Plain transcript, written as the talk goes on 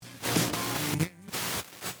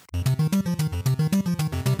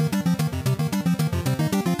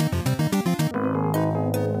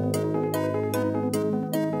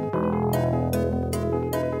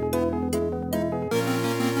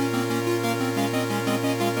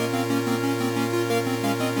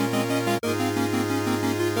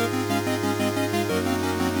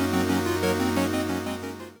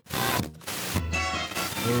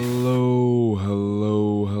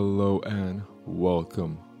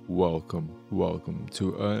welcome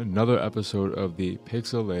to another episode of the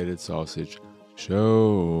Pixelated Sausage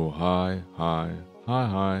Show. Hi. How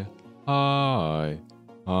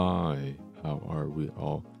are we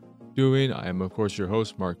all doing? I am, of course, your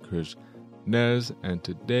host, Mark Krishnez, and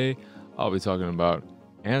today I'll be talking about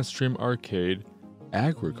Antstream Arcade,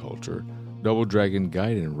 Agriculture, Double Dragon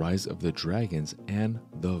Gaiden, Rise of the Dragons, and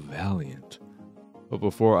the Valiant. But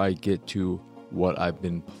before I get to what I've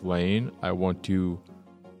been playing, I want to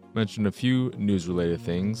mention a few news-related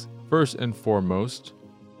things. First and foremost,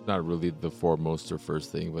 not really the foremost or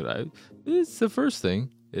first thing, but it's the first thing.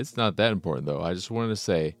 It's not that important, though. I just wanted to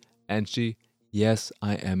say, Anchi, yes,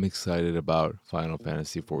 I am excited about Final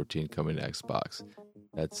Fantasy XIV coming to Xbox.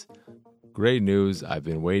 That's great news. I've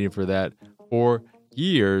been waiting for that for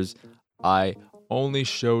years. I only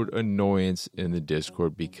showed annoyance in the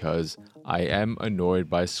Discord because I am annoyed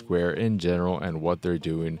by Square in general and what they're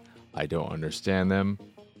doing. I don't understand them.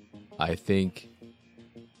 I think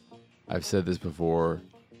I've said this before.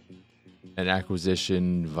 An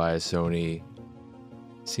acquisition via Sony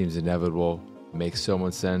seems inevitable. Makes so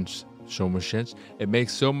much sense. It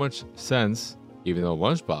makes so much sense, even though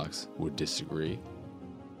Lunchbox would disagree.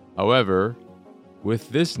 However, with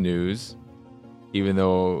this news, even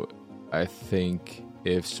though I think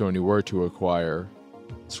if Sony were to acquire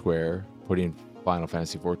Square, putting Final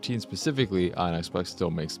Fantasy XIV specifically on Xbox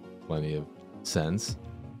still makes plenty of sense.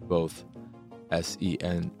 Both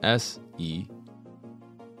SENSE,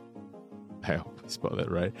 I hope I spelled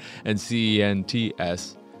that right, and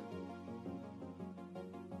CENTS.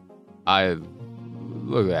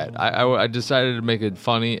 Look at that. I decided to make it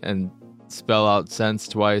funny and spell out sense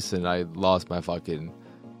twice, and I lost my fucking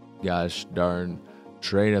gosh darn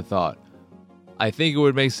train of thought. I think it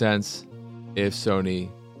would make sense if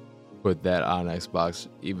Sony put that on Xbox,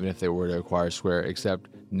 even if they were to acquire Square, except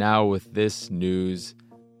now with this news,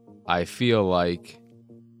 I feel like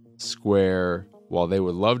Square, while they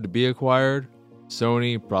would love to be acquired,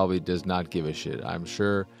 Sony probably does not give a shit. I'm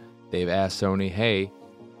sure they've asked Sony, hey,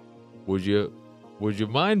 would you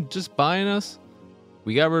mind just buying us?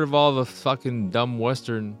 We got rid of all the fucking dumb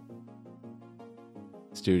Western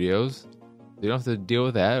studios. You don't have to deal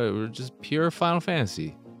with that. We're just pure Final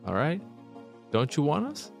Fantasy. All right? Don't you want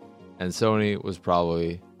us? And Sony was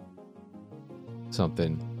probably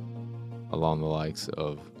something along the likes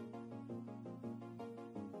of,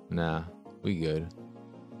 nah, we good.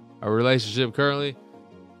 Our relationship currently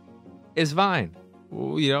is fine.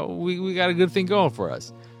 We got a good thing going for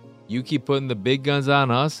us. You keep putting the big guns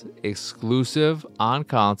on us, exclusive on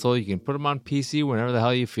console. You can put them on PC whenever the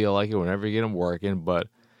hell you feel like it, whenever you get them working, but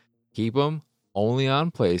keep them only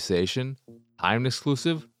on PlayStation, timed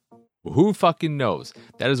exclusive. Who fucking knows?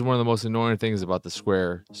 That is one of the most annoying things about the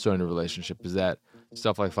Square-Sony relationship, is that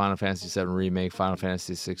stuff like Final Fantasy VII Remake, Final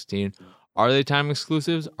Fantasy XVI, are they time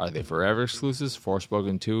exclusives? Are they forever exclusives?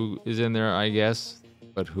 Forspoken 2 is in there, I guess,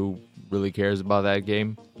 but who really cares about that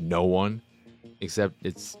game? No one, except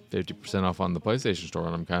it's 50% off on the PlayStation Store,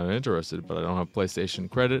 and I'm kind of interested, but I don't have PlayStation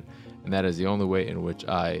credit, and that is the only way in which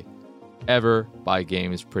I ever buy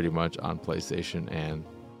games, pretty much on PlayStation, and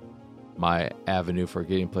my avenue for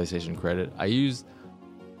getting PlayStation credit. I use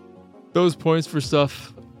those points for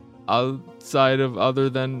stuff outside of other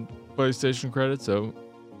than PlayStation credit, so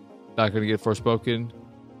not going to get Forspoken.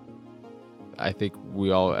 I think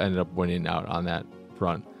we all ended up winning out on that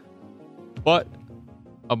front. But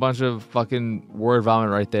a bunch of fucking word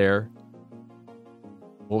vomit right there.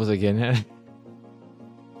 What was I getting at?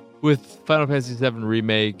 With Final Fantasy VII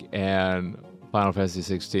Remake and Final Fantasy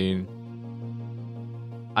XVI,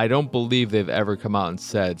 I don't believe they've ever come out and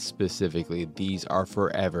said specifically these are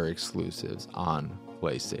forever exclusives on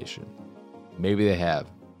PlayStation. Maybe they have,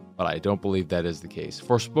 but I don't believe that is the case.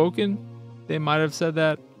 Forspoken, they might have said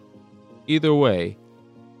that. Either way,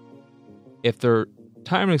 if they're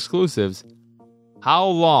time exclusives, how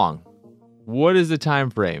long? What is the time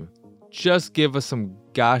frame? Just give us some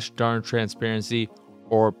gosh darn transparency,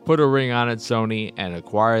 or put a ring on it, Sony, and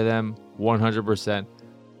acquire them 100%.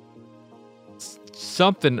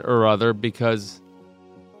 Something or other, because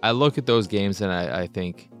I look at those games and I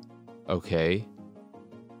think, okay,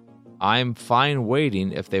 I'm fine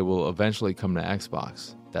waiting if they will eventually come to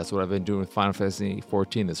Xbox. That's what I've been doing with Final Fantasy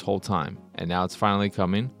XIV this whole time. And now it's finally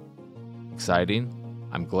coming. Exciting.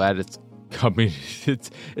 I'm glad it's coming.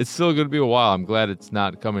 It's still going to be a while. I'm glad it's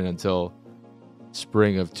not coming until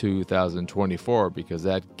spring of 2024, because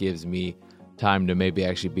that gives me time to maybe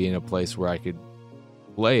actually be in a place where I could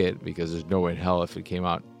play it, because there's no way in hell if it came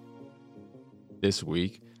out this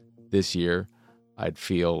year, I'd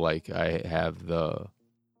feel like I have the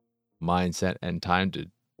mindset and time to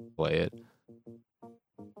play it.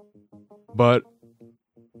 But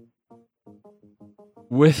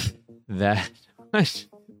with that,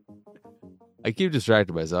 I keep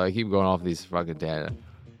distracting myself. I keep going off these fucking data.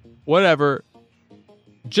 Whatever.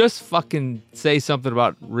 Just fucking say something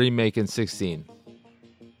about remaking 16.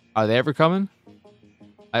 Are they ever coming?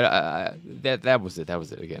 That was it. That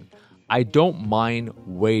was it again. I don't mind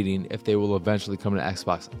waiting if they will eventually come to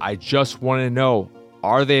Xbox. I just want to know,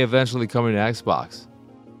 are they eventually coming to Xbox?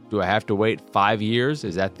 Do I have to wait 5 years?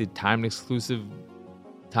 Is that the timed exclusive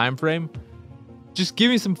time frame? Just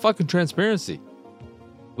give me some fucking transparency.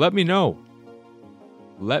 Let me know.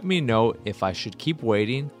 Let me know if I should keep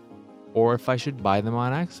waiting or if I should buy them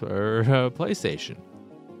on PlayStation.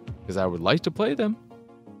 Because I would like to play them.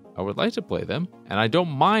 And I don't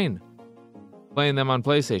mind playing them on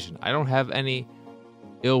PlayStation. I don't have any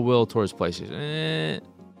ill will towards PlayStation.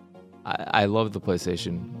 I love the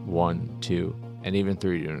PlayStation 1, 2, and even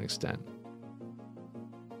 3 to an extent.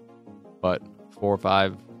 But 4 or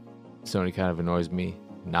 5, Sony kind of annoys me.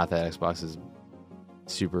 Not that Xbox is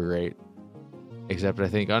super great. Except I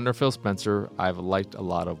think under Phil Spencer, I've liked a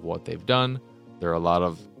lot of what they've done. There are a lot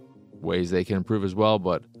of ways they can improve as well,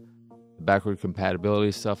 but the backward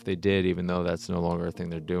compatibility stuff they did, even though that's no longer a thing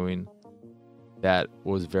they're doing, that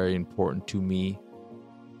was very important to me.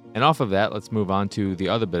 And off of that, let's move on to the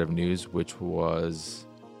other bit of news, which was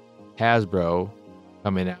Hasbro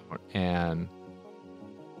coming out and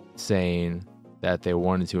saying that they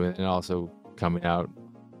wanted to, and also coming out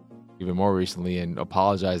even more recently and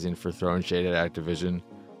apologizing for throwing shade at Activision,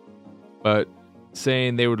 but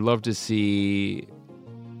saying they would love to see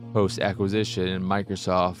post-acquisition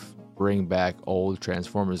Microsoft bring back old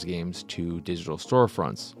Transformers games to digital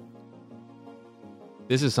storefronts.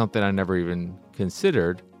 This is something I never even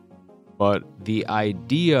considered, but the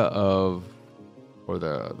idea of, or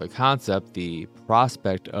the concept, the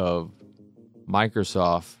prospect of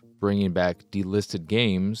Microsoft bringing back delisted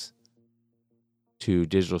games to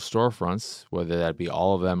digital storefronts, whether that be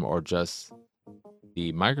all of them or just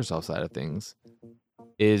the Microsoft side of things,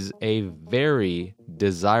 is a very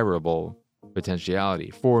desirable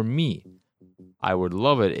potentiality. For me, I would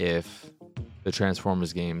love it if the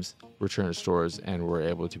Transformers games return to stores and were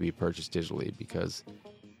able to be purchased digitally, because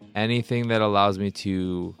anything that allows me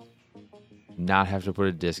to not have to put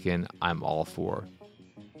a disc in, I'm all for.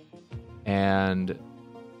 And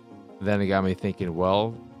then it got me thinking,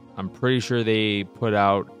 well, I'm pretty sure they put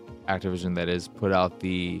out, Activision that is, put out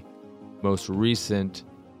the most recent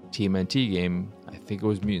TMNT game. I think it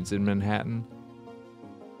was Mutants in Manhattan.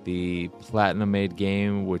 The Platinum-made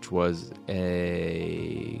game, which was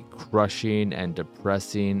a crushing and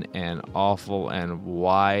depressing and awful, and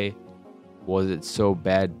why was it so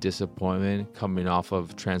bad disappointment coming off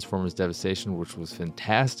of Transformers Devastation, which was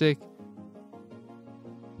fantastic.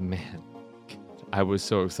 Man, I was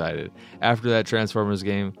so excited. After that Transformers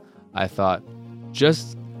game, I thought,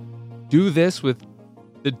 just do this with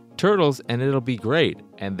the Turtles and it'll be great.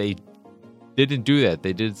 And they didn't do that.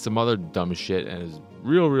 They did some other dumb shit and it was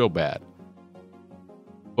real bad.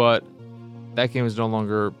 But that game is no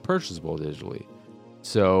longer purchasable digitally.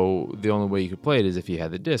 So the only way you could play it is if you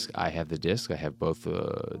had the disc. I have the disc. I have both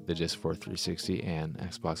the disc for 360 and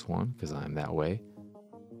Xbox One because I'm that way.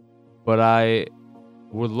 But I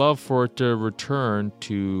would love for it to return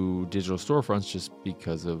to digital storefronts just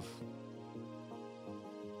because of,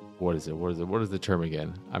 what is it? What is the term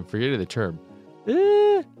again? I'm forgetting the term.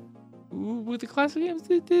 With the classic games,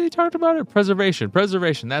 they talked about it. Preservation,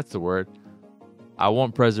 that's the word. I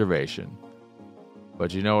want preservation.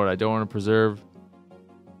 But you know what I don't want to preserve?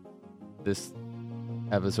 This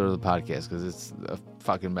episode of the podcast, because it's a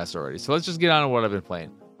fucking mess already. So let's just get on to what I've been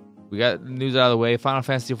playing. We got news out of the way. Final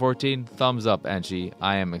Fantasy XIV, thumbs up, Enchi.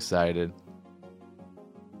 I am excited.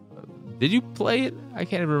 Did you play it? I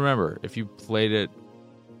can't even remember if you played it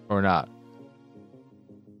or not.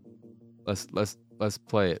 Let's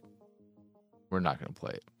play it. We're not gonna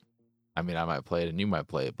play it. I mean, I might play it and you might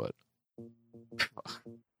play it, but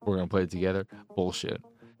we're gonna play it together. Bullshit.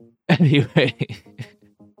 Anyway,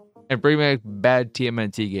 and bring back bad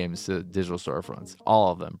TMNT games to digital storefronts.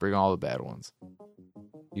 All of them. Bring all the bad ones.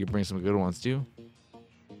 You can bring some good ones too,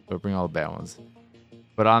 but bring all the bad ones.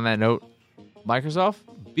 But on that note, Microsoft,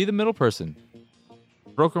 be the middle person.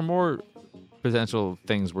 Broker more potential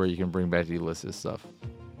things where you can bring back delisted stuff.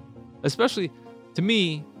 Especially, to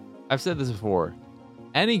me, I've said this before,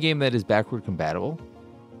 any game that is backward compatible,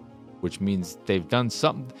 which means they've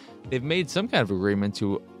made some kind of agreement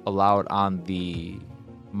to allow it on the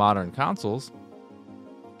modern consoles,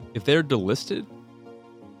 if they're delisted,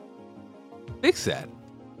 fix that.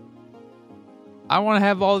 I want to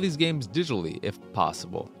have all these games digitally if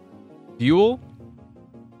possible. Fuel,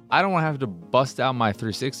 I don't want to have to bust out my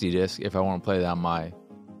 360 disc if I want to play that on my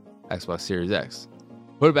Xbox Series X.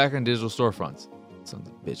 Put it back on digital storefronts. Sons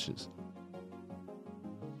of bitches.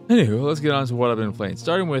 Anyway, let's get on to what I've been playing.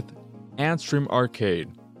 Starting with Antstream Arcade.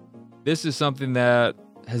 This is something that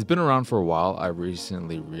has been around for a while. I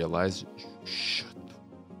recently realized... Shut.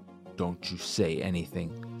 Don't you say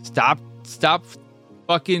anything. Stop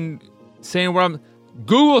fucking saying what I'm...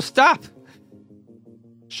 Google, stop!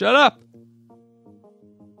 Shut up!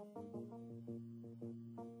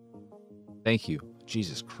 Thank you.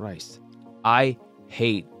 Jesus Christ. I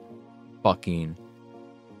hate fucking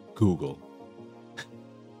Google.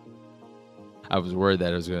 I was worried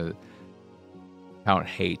that I was going to count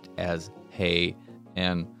hate as hey,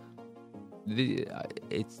 and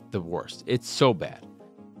it's the worst. It's so bad.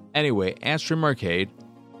 Anyway, Antstream Arcade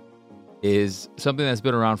is something that's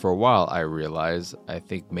been around for a while, I realize. I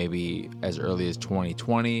think maybe as early as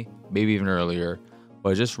 2020, maybe even earlier,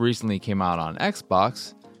 but it just recently came out on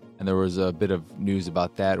Xbox, and there was a bit of news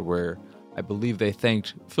about that where I believe they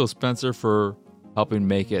thanked Phil Spencer for helping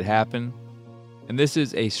make it happen. And this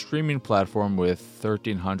is a streaming platform with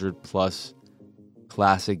 1,300 plus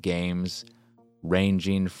classic games,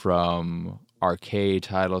 ranging from arcade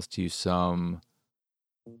titles to some...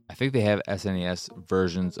 I think they have SNES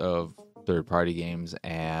versions of third-party games,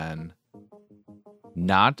 and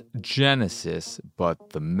not Genesis, but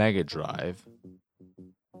the Mega Drive.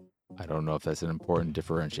 I don't know if that's an important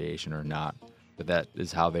differentiation or not, but that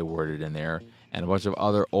is how they worded in there. And a bunch of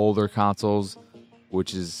other older consoles,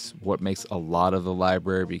 which is what makes a lot of the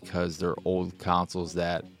library, because they're old consoles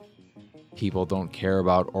that people don't care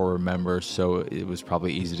about or remember, so it was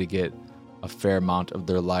probably easy to get a fair amount of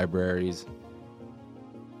their libraries.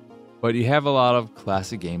 But you have a lot of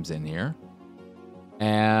classic games in here.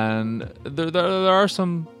 And there are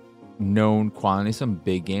some known quantities, some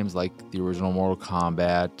big games like the original Mortal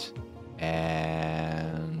Kombat.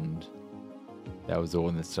 And that was the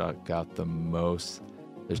one that stuck out the most.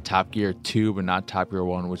 There's Top Gear 2, but not Top Gear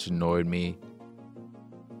 1, which annoyed me.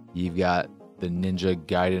 You've got the Ninja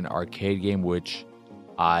Gaiden arcade game, which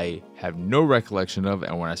I have no recollection of.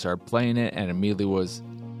 And when I started playing it, and immediately was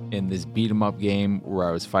in this beat-em-up game where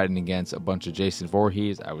I was fighting against a bunch of Jason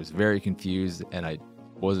Voorhees, I was very confused, and I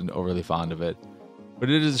wasn't overly fond of it. But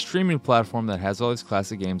it is a streaming platform that has all these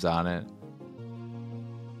classic games on it.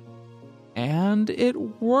 And it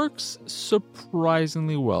works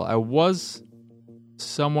surprisingly well. I was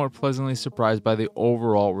somewhat pleasantly surprised by the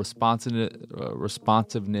overall responsiveness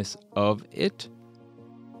of it.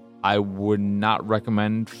 I would not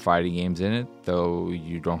recommend fighting games in it, though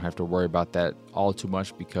you don't have to worry about that all too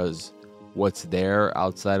much, because what's there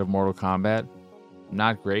outside of Mortal Kombat,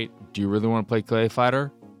 not great. Do you really want to play Clay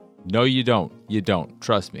Fighter? No, you don't. You don't.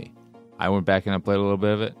 Trust me. I went back and I played a little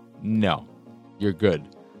bit of it. No, you're good.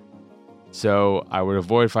 So I would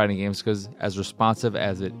avoid fighting games, because as responsive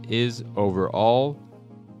as it is overall,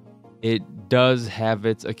 it does have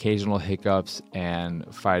its occasional hiccups, and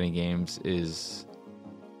fighting games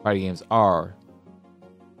are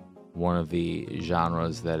one of the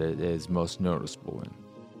genres that it is most noticeable in.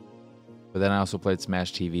 But then I also played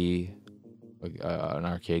Smash TV, an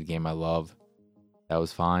arcade game I love. That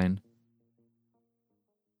was fine.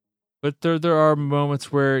 But there are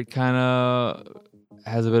moments where it kind of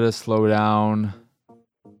has a bit of slowdown,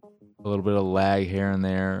 a little bit of lag here and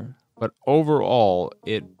there. But overall,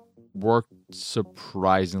 it worked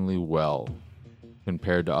surprisingly well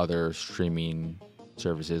compared to other streaming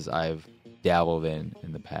services I've dabbled in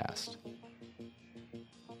the past.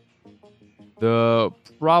 The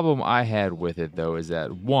problem I had with it, though, is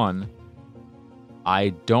that, one, I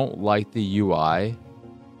don't like the UI.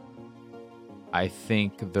 I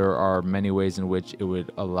think there are many ways in which it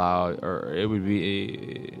would allow, or it would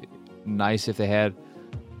be nice if they had...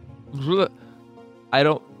 I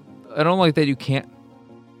don't like that you can't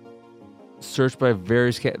search by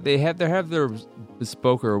various... They have their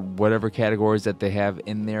bespoke or whatever categories that they have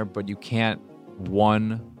in there, but you can't,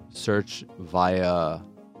 one, search via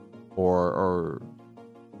or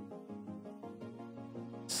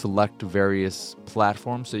select various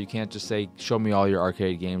platforms. So you can't just say, show me all your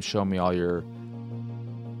arcade games, show me all your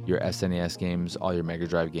SNES games, all your Mega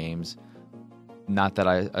Drive games. Not that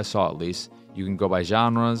I saw, at least. You can go by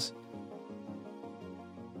genres,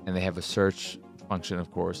 and they have a search function,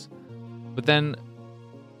 of course. But then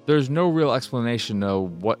there's no real explanation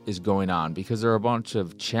of what is going on, because there are a bunch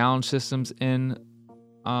of challenge systems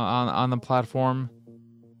on the platform.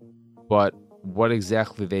 But what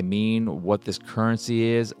exactly they mean, what this currency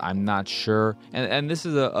is, I'm not sure. And this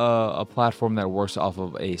is a platform that works off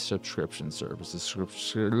of a subscription service, a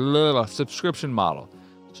subscription model.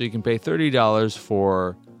 So you can pay $30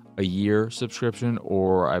 for a year subscription,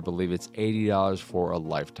 or I believe it's $80 for a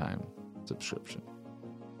lifetime subscription.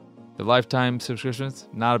 The lifetime subscription's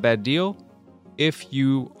not a bad deal if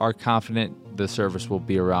you are confident the service will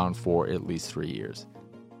be around for at least 3 years.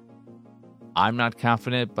 I'm not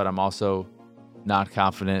confident, but I'm also not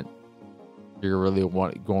confident you're really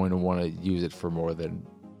going to want to use it for more than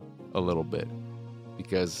a little bit,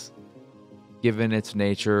 because given its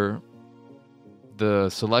nature, the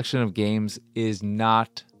selection of games is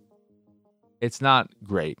not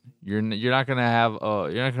great. You're not gonna have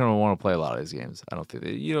you're not gonna want to play a lot of these games. I don't think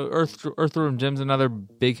Earthworm Jim's another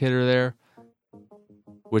big hitter there,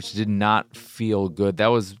 which did not feel good. That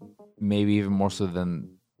was maybe even more so than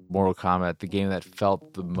Mortal Kombat, the game that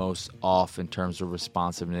felt the most off in terms of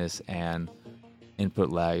responsiveness and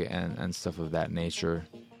input lag and stuff of that nature.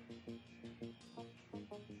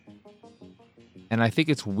 And I think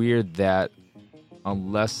it's weird that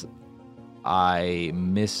unless I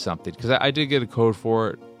missed something, because I did get a code for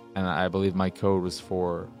it, and I believe my code was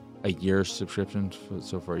for a year subscription,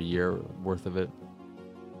 so for a year worth of it.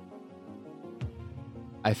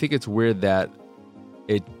 I think it's weird that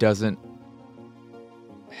it doesn't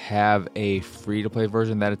have a free-to-play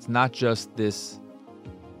version, that it's not just this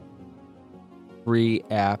free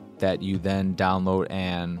app that you then download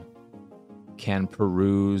and can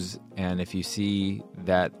peruse, and if you see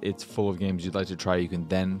that it's full of games you'd like to try, you can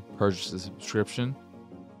then purchase a subscription.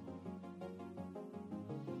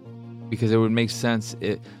 Because it would make sense.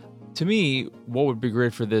 To me, what would be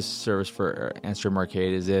great for this service for Antstream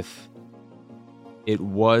Arcade is if it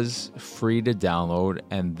was free to download,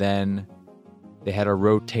 and then they had a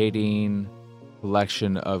rotating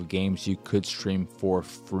collection of games you could stream for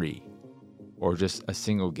free, or just a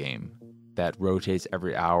single game that rotates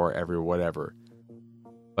every hour, every whatever.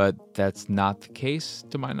 But that's not the case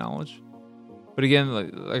to my knowledge. But again,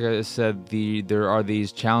 like I said, there are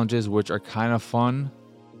these challenges which are kind of fun.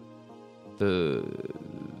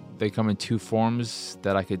 They come in two forms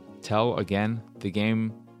that I could tell. Again,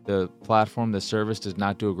 the platform, the service does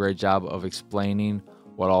not do a great job of explaining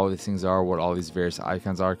what all these things are, what all these various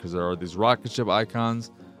icons are, because there are these rocket ship icons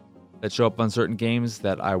that show up on certain games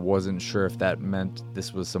that I wasn't sure if that meant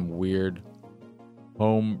this was some weird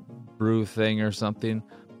home brew thing or something,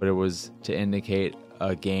 but it was to indicate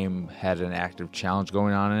a game had an active challenge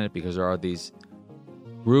going on in it, because there are these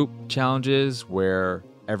group challenges where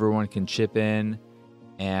everyone can chip in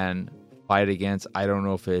and fight against, I don't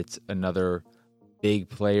know if it's another big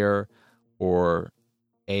player or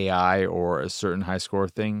AI or a certain high score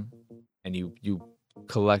thing, and you use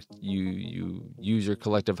your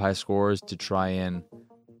collective high scores to try and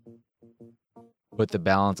put the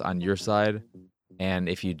balance on your side. And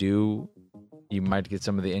if you do, you might get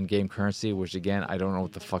some of the in-game currency, which again, I don't know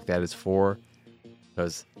what the fuck that is for,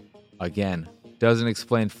 because again, doesn't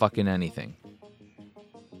explain fucking anything.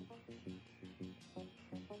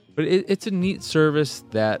 But it's a neat service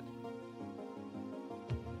that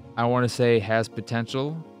I want to say has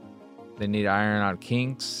potential. They need to iron out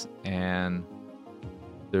kinks, and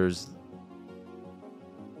there's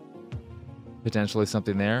potentially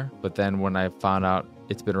something there. But then when I found out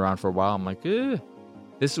it's been around for a while, I'm like, this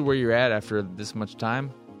is where you're at after this much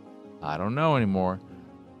time? I don't know anymore.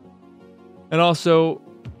 And also,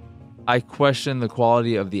 I question the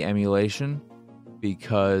quality of the emulation,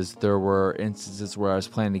 because there were instances where I was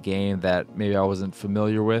playing a game that maybe I wasn't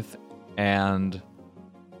familiar with, and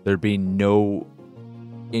there'd be no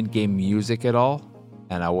in-game music at all,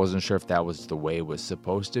 and I wasn't sure if that was the way it was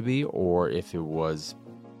supposed to be, or if it was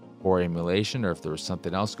for emulation, or if there was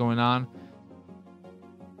something else going on.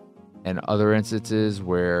 And other instances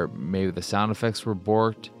where maybe the sound effects were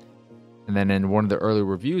borked. And then in one of the early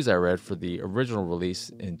reviews I read for the original release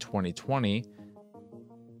in 2020,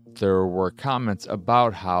 there were comments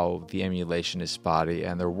about how the emulation is spotty,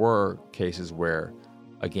 and there were cases where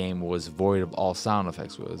a game was void of all sound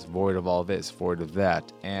effects, was void of all this, void of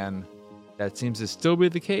that, and that seems to still be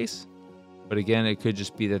the case. But again, it could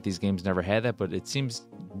just be that these games never had that, but it seems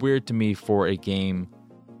weird to me for a game,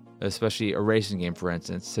 especially a racing game, for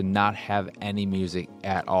instance, to not have any music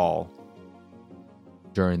at all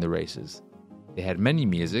during the races. They had menu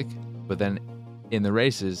music, but then in the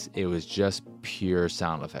races, it was just pure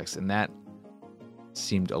sound effects, and that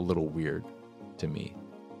seemed a little weird to me.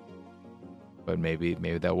 But maybe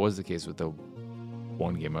that was the case with the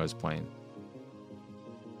one game I was playing.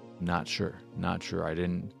 Not sure. I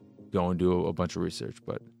didn't go and do a bunch of research,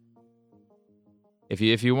 but if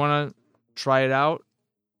you want to try it out,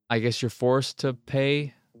 I guess you're forced to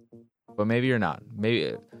pay, but maybe you're not.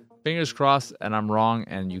 Maybe, fingers crossed, and I'm wrong,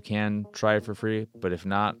 and you can try it for free. But if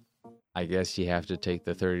not, I guess you have to take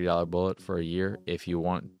the $30 bullet for a year if you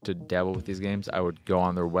want to dabble with these games. I would go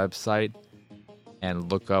on their website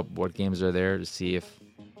and look up what games are there to see if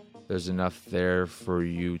there's enough there for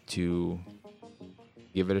you to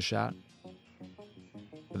give it a shot.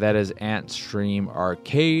 That is Antstream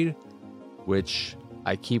Arcade, which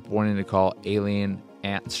I keep wanting to call Alien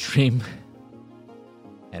Antstream,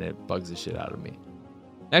 and it bugs the shit out of me.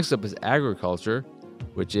 Next up is Agriculture,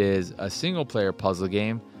 which is a single-player puzzle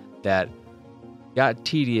game that got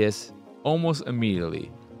tedious almost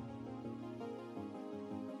immediately.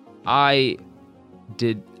 I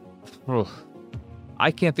can't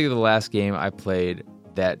think of the last game I played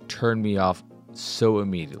that turned me off so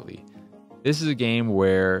immediately. This is a game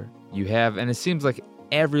where you have, and it seems like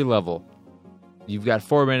every level, you've got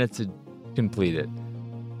 4 minutes to complete it.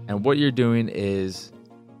 And what you're doing is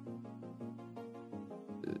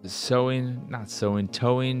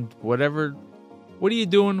towing, whatever. What are you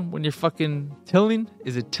doing when you're fucking tilling?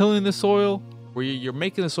 Is it tilling the soil? Where you're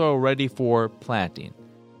making the soil ready for planting.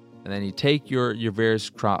 And then you take your various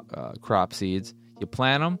crop seeds, you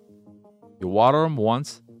plant them, you water them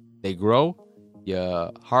once, they grow,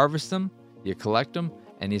 you harvest them, you collect them,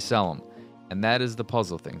 and you sell them. And that is the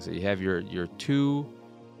puzzle thing. So you have your two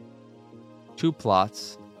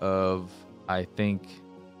plots of, I think,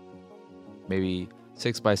 maybe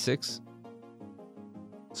 6x6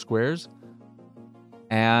 squares.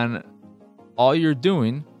 And all you're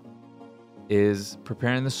doing is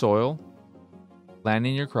preparing the soil,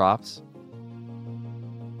 planting your crops,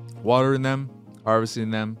 watering them,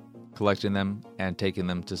 harvesting them, collecting them, and taking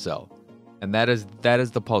them to sell. And that is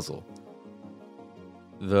the puzzle.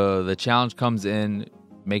 The challenge comes in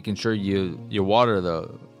making sure you water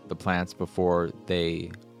the plants before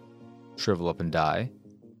they shrivel up and die.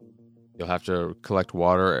 You'll have to collect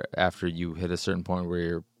water after you hit a certain point where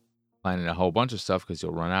you're planting a whole bunch of stuff because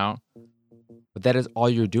you'll run out. But that is all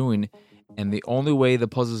you're doing. And the only way the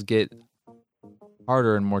puzzles get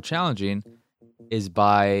harder and more challenging is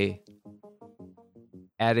by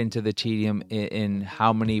adding to the tedium in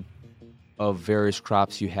how many of various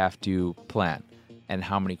crops you have to plant and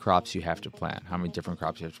how many crops you have to plant, how many different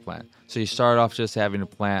crops you have to plant. So you start off just having to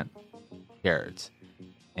plant carrots,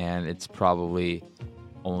 and it's probably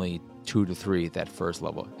only 2 to 3 that first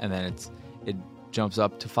level, and then it jumps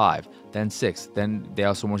up to 5, then 6. Then they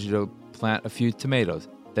also want you to plant a few tomatoes,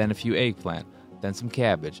 then a few eggplant, then some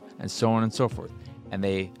cabbage, and so on and so forth. And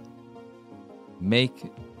they make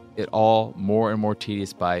it all more and more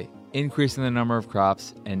tedious by increasing the number of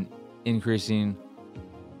crops and increasing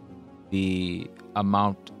the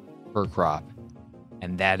amount per crop.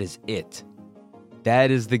 And that is it.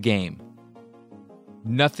 That is the game.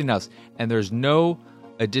 Nothing else. And there's no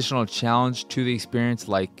additional challenge to the experience,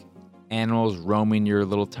 like animals roaming your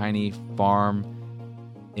little tiny farm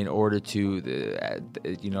in order to,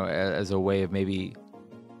 as a way of maybe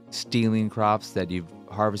stealing crops that you've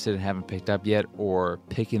harvested and haven't picked up yet, or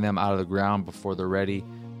picking them out of the ground before they're ready,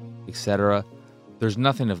 etc. There's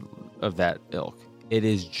nothing of that ilk. It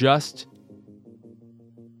is just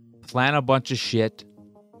plant a bunch of shit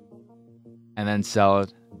and then sell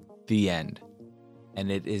it. The end. And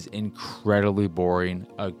it is incredibly boring,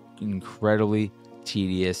 incredibly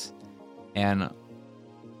tedious, and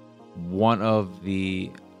one of the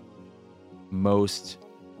most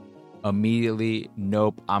immediately,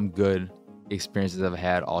 nope, I'm good experiences I've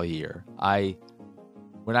had all year.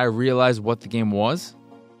 When I realized what the game was,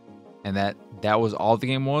 and that was all the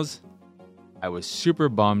game was, I was super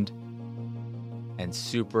bummed and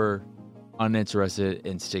super uninterested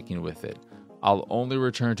in sticking with it. I'll only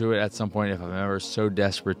return to it at some point if I'm ever so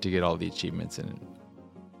desperate to get all the achievements in it.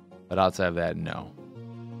 But outside of that, no.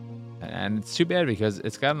 And it's too bad because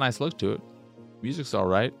it's got a nice look to it. Music's all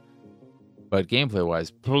right. But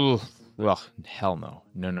gameplay-wise, hell no.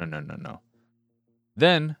 No.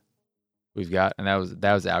 Then we've got, and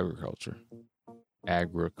that was Agriculture.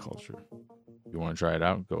 Agriculture. If you want to try it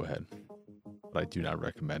out, go ahead. But I do not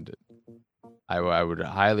recommend it. I would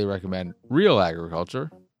highly recommend Real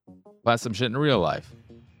Agriculture. Plant some shit in real life.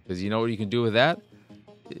 Because you know what you can do with that?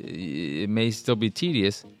 It may still be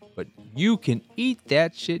tedious, but you can eat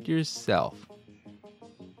that shit yourself.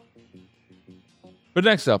 But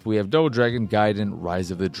next up, we have Double Dragon Gaiden Rise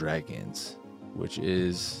of the Dragons, which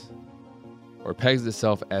is, or pegs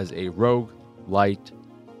itself as a roguelite.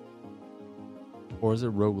 Or is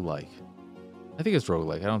it roguelike? I think it's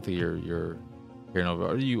roguelike. I don't think you're hearing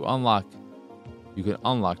over. You can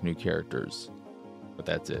unlock new characters. But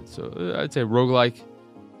that's it. So I'd say roguelike,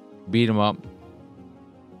 beat 'em up,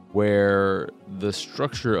 where the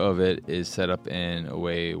structure of it is set up in a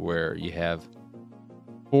way where you have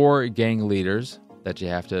 4 gang leaders that you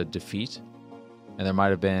have to defeat, and there might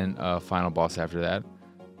have been a final boss after that.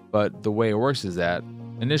 But the way it works is that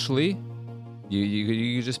initially,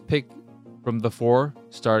 you just pick from the 4.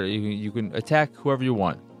 You can attack whoever you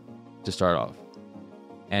want to start off,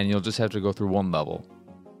 and you'll just have to go through one level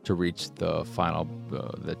to reach the final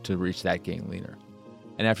to reach that gang leader.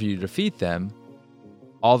 And after you defeat them,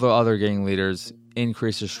 all the other gang leaders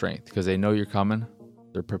increase their strength because they know you're coming.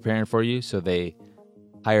 They're preparing for you, so they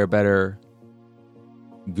hire better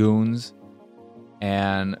goons.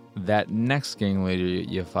 And that next gang leader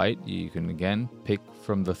you fight, you can again pick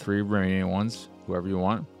from the 3 remaining ones, whoever you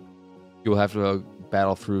want. You'll have to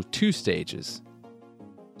battle through 2 stages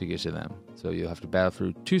to get to them. So you'll have to battle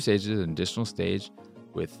through 2 stages, an additional stage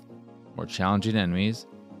with more challenging enemies.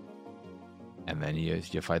 And then you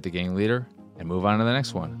fight the gang leader and move on to the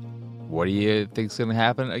next one. What do you think is going to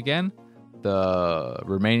happen again? The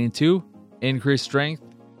remaining 2, increased strength,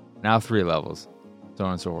 now 3 levels. So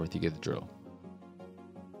on and so forth, you get the drill.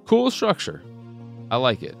 Cool structure. I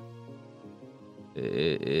like it.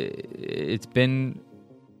 It's been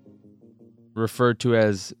referred to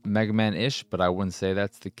as Mega Man-ish, but I wouldn't say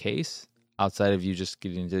that's the case, outside of you just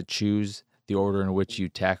getting to choose the order in which you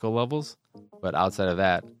tackle levels. But outside of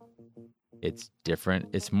that, it's different.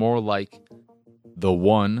 It's more like The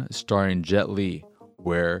One starring Jet Li,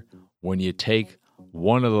 where when you take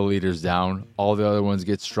one of the leaders down, all the other ones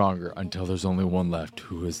get stronger until there's only one left,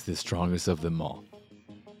 who is the strongest of them all.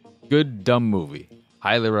 Good, dumb movie.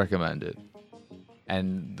 Highly recommended.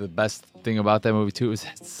 And the best thing about that movie, too, is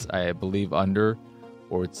it's, I believe,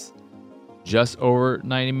 it's just over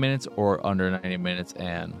 90 minutes or under 90 minutes.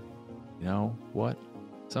 And you know what?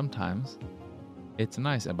 Sometimes it's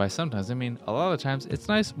nice. And by sometimes, I mean a lot of times it's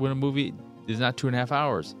nice when a movie is not 2.5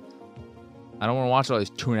 hours. I don't want to watch all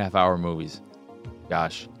these 2.5 hour movies.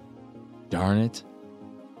 Gosh, darn it.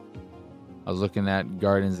 I was looking at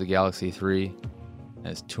Guardians of the Galaxy 3, and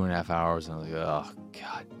it's 2.5 hours, and I was like, oh,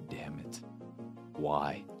 god damn it.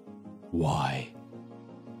 Why?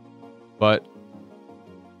 But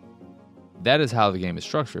that is how the game is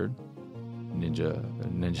structured. Ninja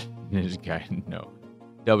Gaiden, no.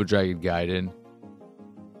 Double Dragon Gaiden.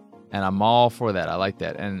 And I'm all for that. I like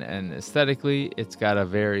that. And aesthetically, it's got a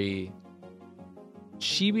very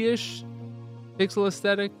chibi-ish pixel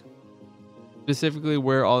aesthetic, specifically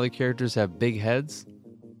where all the characters have big heads,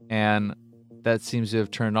 and that seems to have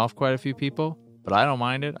turned off quite a few people, but I don't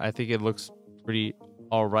mind it. I think it looks pretty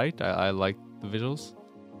alright. I like the visuals.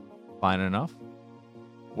 Fine enough.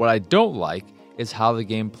 What I don't like is how the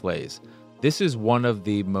game plays. This is one of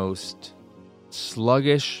the most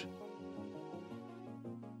sluggish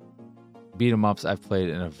beat 'em ups I've played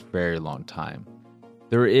in a very long time.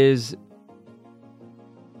 There is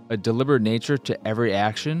a deliberate nature to every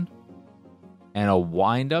action and a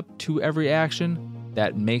wind up to every action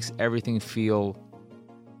that makes everything feel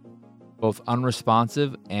both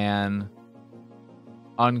unresponsive and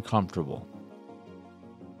uncomfortable.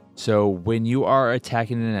 So when you are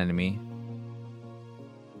attacking an enemy,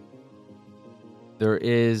 there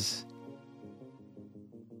is,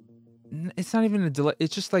 it's not even a delay,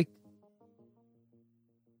 it's just like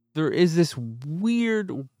there is this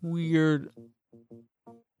weird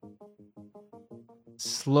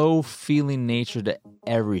slow feeling nature to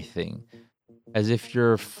everything, as if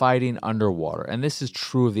you're fighting underwater. And this is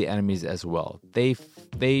true of the enemies as well. They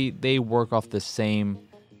work off the same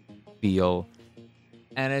feel,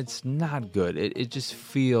 and it's not good. It just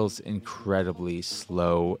feels incredibly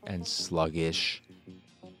slow and sluggish.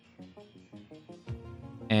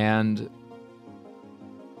 And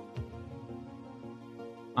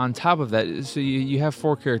on top of that, so you have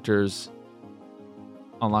 4 characters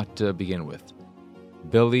unlocked to begin with.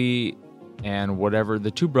 Billy and whatever, the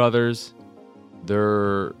 2 brothers,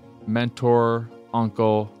 their mentor,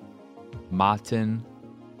 uncle, Martin,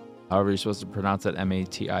 however you're supposed to pronounce that,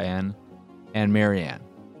 Matin, and Marianne.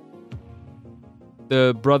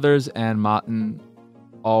 The brothers and Martin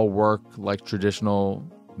all work like traditional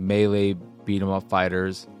melee beat-em-up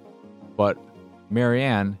fighters, but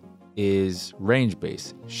Marianne is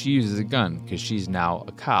range-based. She uses a gun because she's now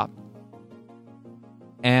a cop.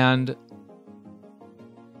 And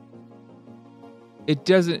it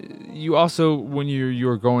doesn't, you also, when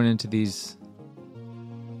you're going into these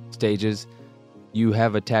stages, you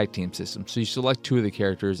have a tag team system. So you select 2 of the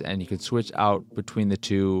characters and you can switch out between the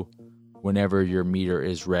 2 whenever your meter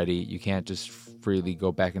is ready. You can't just freely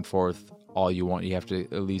go back and forth all you want. You have to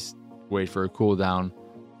at least wait for a cooldown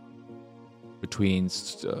between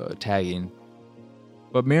tagging.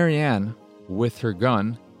 But Marianne, with her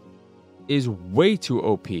gun, is way too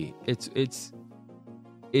OP. It's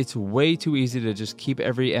it's way too easy to just keep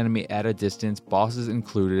every enemy at a distance, bosses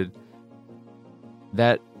included,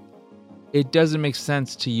 that it doesn't make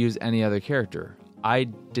sense to use any other character. I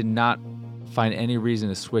did not find any reason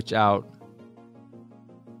to switch out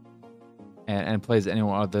and play as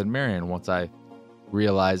anyone other than Marianne once I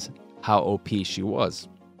realized how OP she was.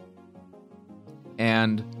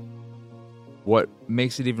 And what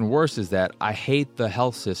makes it even worse is that I hate the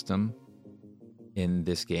health system in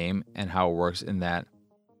this game and how it works, in that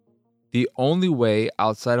the only way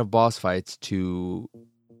outside of boss fights to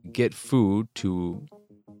get food, to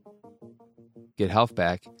get health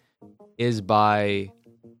back, is by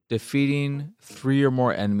defeating 3 or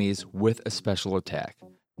more enemies with a special attack.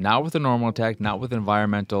 Not with a normal attack, not with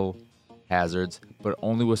environmental hazards, but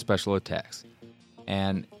only with special attacks.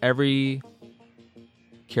 And every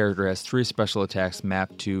character has 3 special attacks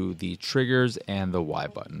mapped to the triggers and the Y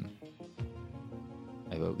button.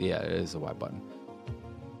 Yeah, it is the Y button.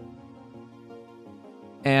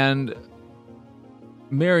 And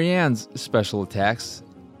Marianne's special attacks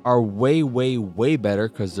are way, way, way better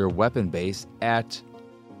because they're weapon-based at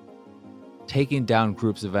taking down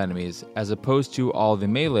groups of enemies, as opposed to all the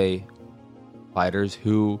melee fighters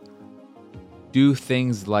who do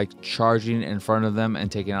things like charging in front of them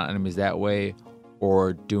and taking out enemies that way,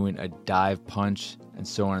 or doing a dive punch, and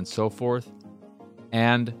so on and so forth.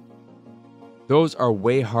 And those are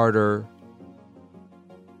way harder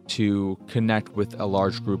to connect with a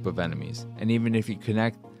large group of enemies. And even if you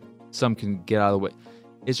connect, some can get out of the way.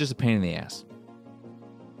 It's just a pain in the ass.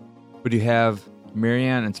 But you have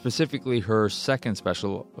Marianne, and specifically her second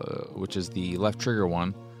special, which is the left trigger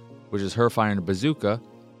one, which is her firing a bazooka.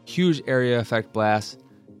 Huge area effect blast,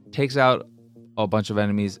 takes out a bunch of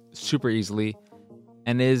enemies super easily,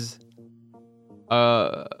 and is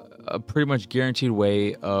a pretty much guaranteed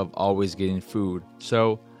way of always getting food.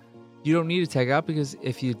 So you don't need to tag out, because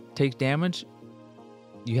if you take damage,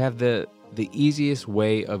 you have the easiest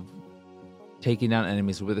way of taking down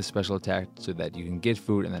enemies with a special attack, so that you can get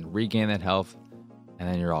food and then regain that health, and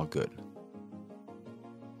then you're all good.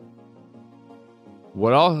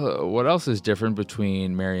 What else is different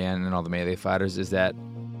between Marianne and all the melee fighters is that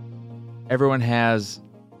everyone has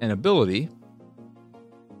an ability,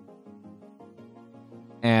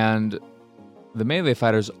 and the melee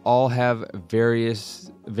fighters all have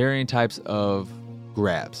varying types of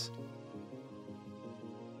grabs.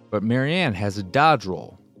 But Marianne has a dodge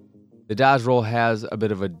roll. The dodge roll has a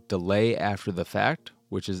bit of a delay after the fact,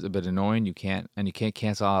 which is a bit annoying. You can't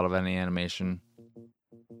cancel out of any animation.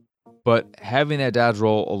 But having that dodge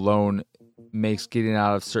roll alone makes getting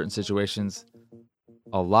out of certain situations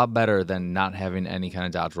a lot better than not having any kind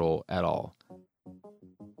of dodge roll at all.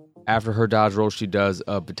 After her dodge roll, she does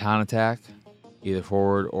a baton attack, either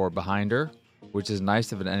forward or behind her, which is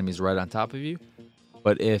nice if an enemy's right on top of you.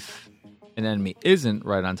 But if an enemy isn't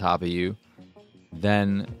right on top of you,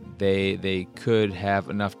 then they could have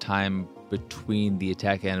enough time between the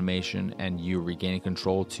attack animation and you regaining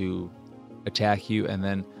control to attack you. And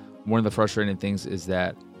then one of the frustrating things is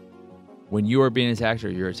that when you are being attacked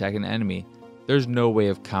or you're attacking an enemy, there's no way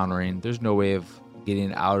of countering. There's no way of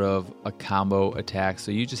getting out of a combo attack.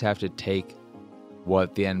 So you just have to take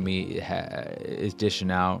what the enemy is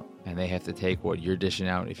dishing out, and they have to take what you're dishing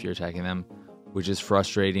out if you're attacking them, which is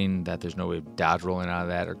frustrating that there's no way of dodge rolling out of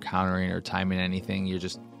that or countering or timing anything. You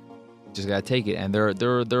just gotta take it. And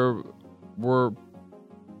there were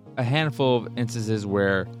a handful of instances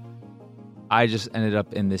where I just ended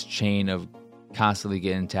up in this chain of constantly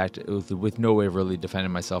getting attacked with no way of really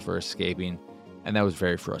defending myself or escaping, and that was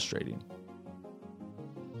very frustrating.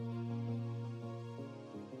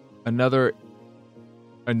 Another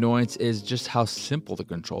annoyance is just how simple the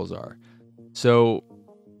controls are. So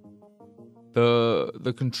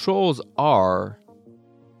the controls are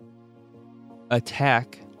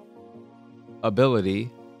attack,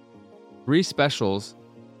 ability, 3 specials,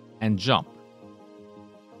 and jump.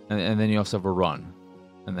 And then you also have a run.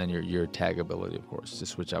 And then your tag ability, of course, to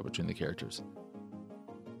switch out between the characters.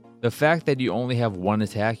 The fact that you only have 1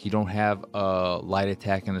 attack, you don't have a light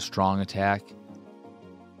attack and a strong attack,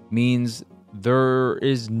 means there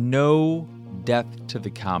is no depth to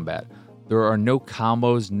the combat. There are no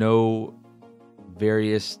combos, no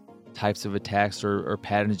various types of attacks or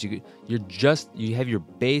patterns. You have your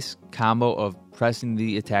base combo of pressing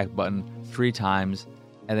the attack button 3 times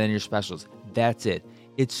and then your specials. That's it.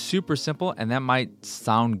 It's super simple, and that might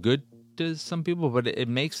sound good to some people, but it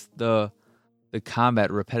makes the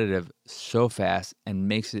combat repetitive so fast and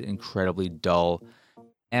makes it incredibly dull,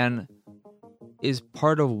 and is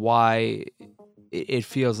part of why it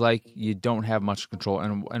feels like you don't have much control,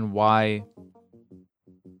 and why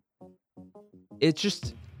it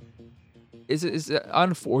just it's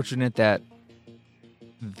unfortunate that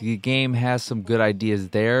the game has some good ideas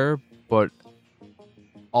there, but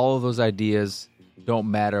all of those ideas don't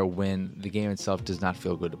matter when the game itself does not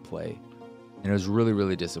feel good to play. And it was really,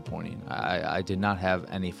 really disappointing. I did not have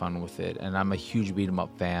any fun with it, and I'm a huge beat 'em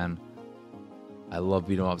up fan. I love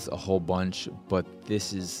beat 'em ups a whole bunch, but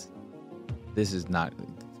this is not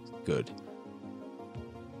good.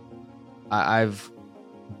 I've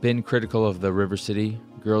been critical of the River City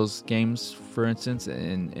Girls games, for instance,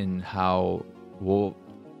 and how, well,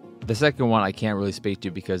 the second one I can't really speak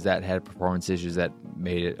to because that had performance issues that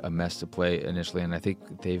made it a mess to play initially, and I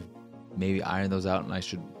think they've maybe ironed those out and I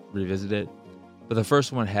should revisit it. But the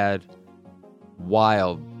first one had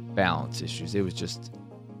wild balance issues. It was just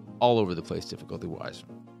all over the place difficulty-wise.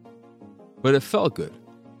 But it felt good.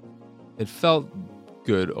 It felt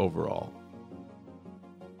good overall.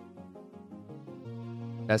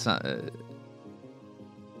 That's not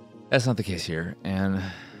the case here. And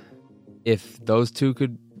if those two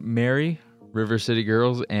could marry, River City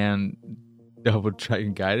Girls and Double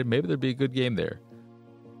Dragon Gaiden, maybe there'd be a good game there.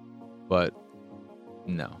 But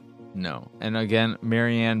no. And again,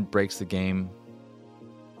 Marianne breaks the game,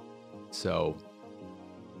 so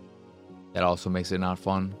that also makes it not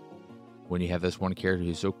fun when you have this one character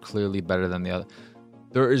who's so clearly better than the other.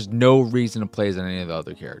 There is no reason to play as any of the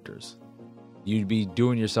other characters. You'd be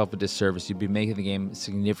doing yourself a disservice. You'd be making the game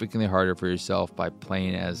significantly harder for yourself by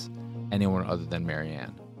playing as anyone other than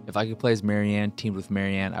Marianne. If I could play as Marianne, teamed with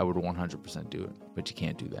Marianne, I would 100% do it. But you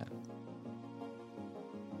can't do that.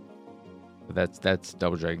 But that's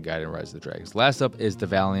Double Dragon Gaiden Rise of the Dragons. Last up is the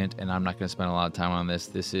Valiant, and I'm not going to spend a lot of time on this.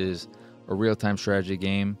 This is a real-time strategy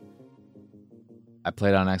game. I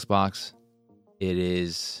played on Xbox. It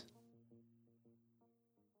is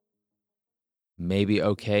maybe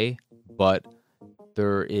okay, but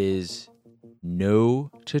there is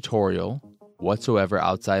no tutorial whatsoever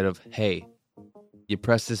outside of, hey, you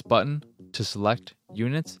press this button to select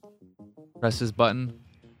units, press this button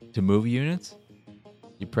to move units,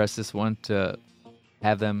 you press this one to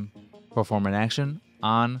have them perform an action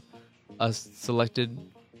on a selected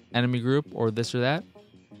enemy group or this or that.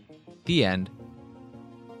 The end.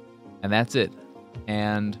 And that's it.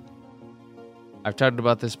 And I've talked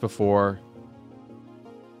about this before.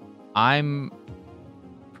 I'm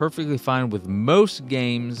perfectly fine with most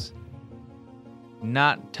games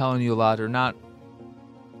not telling you a lot or not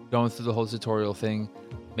going through the whole tutorial thing,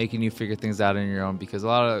 making you figure things out on your own, because a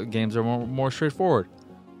lot of games are more straightforward.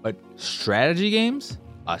 But strategy games,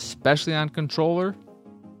 especially on controller,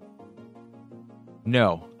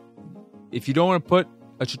 no. If you don't want to put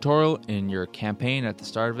a tutorial in your campaign at the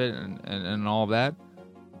start of it and all of that,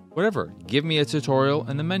 whatever. Give me a tutorial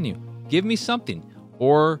in the menu. Give me something.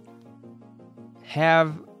 Or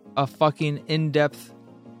have a fucking in-depth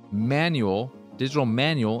manual, digital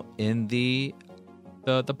manual in the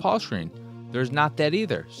pause screen. There's not that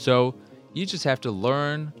either. So you just have to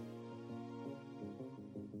learn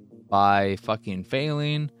by fucking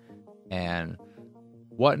failing and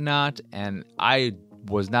whatnot, and I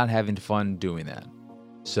was not having fun doing that.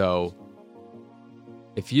 So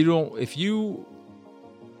if you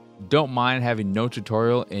don't mind having no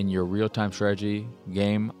tutorial in your real-time strategy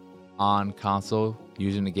game on console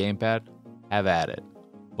using the gamepad, have at it.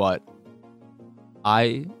 But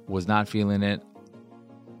I was not feeling it.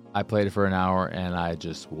 I played it for an hour and I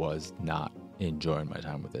just was not enjoying my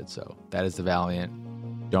time with it. So that is the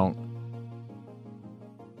Valiant. Don't.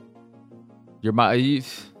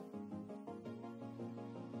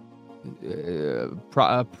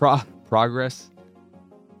 Progress.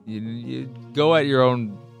 You go at your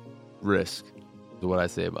own risk, is what I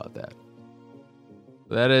say about that.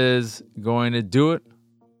 That is going to do it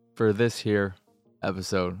for this here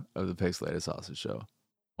episode of the Pixelated Sausage Show.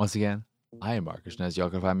 Once again, I am Marcus Nez. Y'all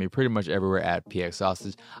can find me pretty much everywhere at PX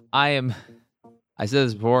Sausage. I said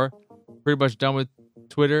this before, pretty much done with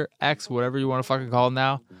Twitter, X, whatever you want to fucking call it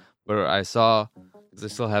now. But I saw, because I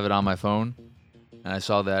still have it on my phone, and I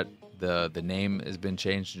saw that the name has been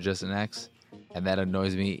changed to just an X, and that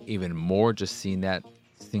annoys me even more, just seeing that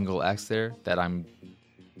single X there, that I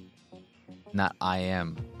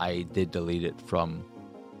did delete it from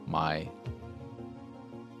my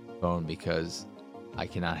phone because I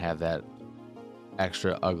cannot have that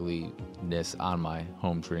extra ugliness on my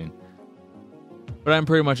home screen. But I'm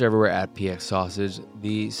pretty much everywhere at PX Sausage.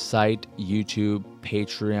 The site, YouTube,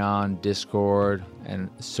 Patreon, Discord, and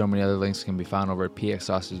so many other links can be found over at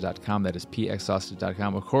pxsausage.com. That is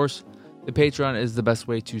pxsausage.com. Of course, the Patreon is the best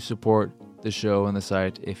way to support the show and the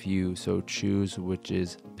site if you so choose, which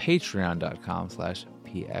is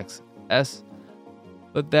patreon.com/pxs.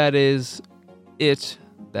 But that is it.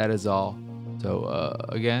 That is all. So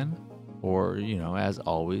again, or as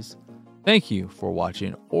always, thank you for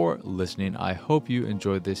watching or listening. I hope you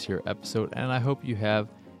enjoyed this here episode, and I hope you have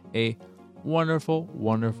a wonderful,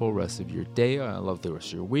 wonderful rest of your day, and a lovely rest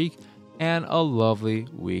of your week, and a lovely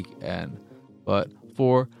weekend. But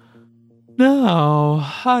for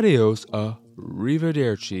now, adios,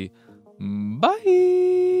 arrivederci, bye.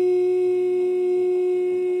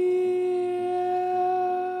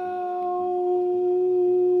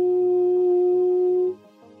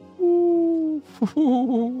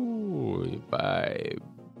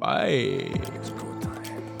 Bye.